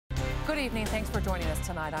Good evening. Thanks for joining us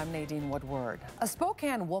tonight. I'm Nadine Woodward. A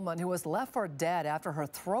Spokane woman who was left for dead after her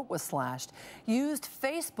throat was slashed used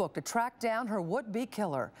Facebook to track down her would-be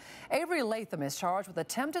killer. Avery Latham is charged with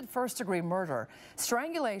attempted first-degree murder,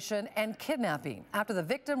 strangulation, and kidnapping after the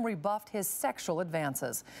victim rebuffed his sexual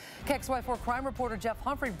advances. KXLY4 crime reporter Jeff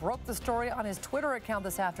Humphrey broke the story on his Twitter account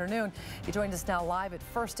this afternoon. He joined us now live at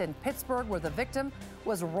First in Pittsburgh, where the victim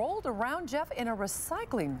was rolled around, Jeff, in a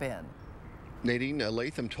recycling bin. Nadine,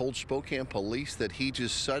 Latham told Spokane police that he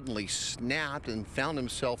just suddenly snapped and found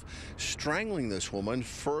himself strangling this woman,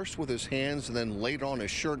 first with his hands and then later on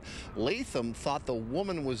his shirt. Latham thought the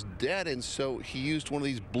woman was dead, and so he used one of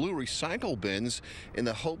these blue recycle bins in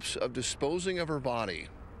the hopes of disposing of her body.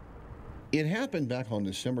 It happened back on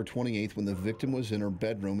December 28th when the victim was in her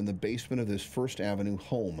bedroom in the basement of this First Avenue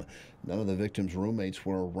home. None of the victim's roommates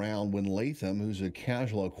were around when Latham, who's a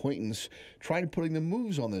casual acquaintance, tried putting the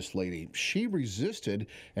moves on this lady. She resisted,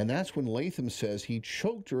 and that's when Latham says he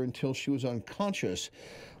choked her until she was unconscious.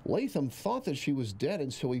 Latham thought that she was dead,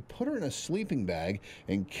 and so he put her in a sleeping bag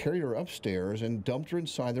and carried her upstairs and dumped her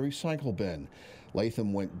inside the recycle bin.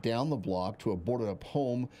 Latham went down the block to a boarded-up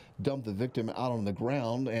home, dumped the victim out on the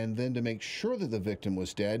ground, and then, to make sure that the victim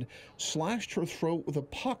was dead, slashed her throat with a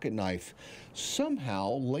pocket knife.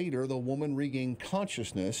 Somehow, later, the woman regained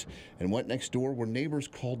consciousness and went next door where neighbors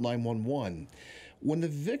called 911. When the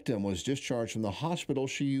victim was discharged from the hospital,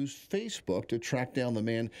 she used Facebook to track down the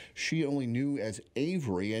man she only knew as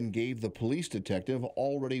Avery and gave the police detective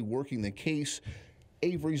already working the case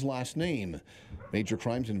Avery's last name. Major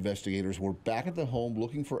crimes investigators were back at the home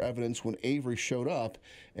looking for evidence when Avery showed up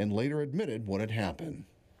and later admitted what had happened.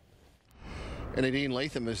 And Nadine,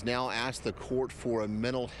 Latham has now asked the court for a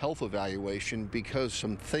mental health evaluation because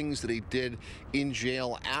some things that he did in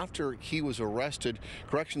jail after he was arrested.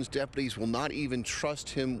 Corrections deputies will not even trust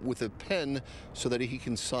him with a pen so that he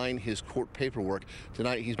can sign his court paperwork.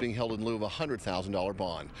 Tonight, he's being held in lieu of a $100,000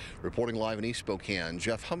 bond. Reporting live in East Spokane,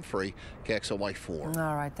 Jeff Humphrey, KXLY4.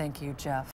 All right, thank you, Jeff.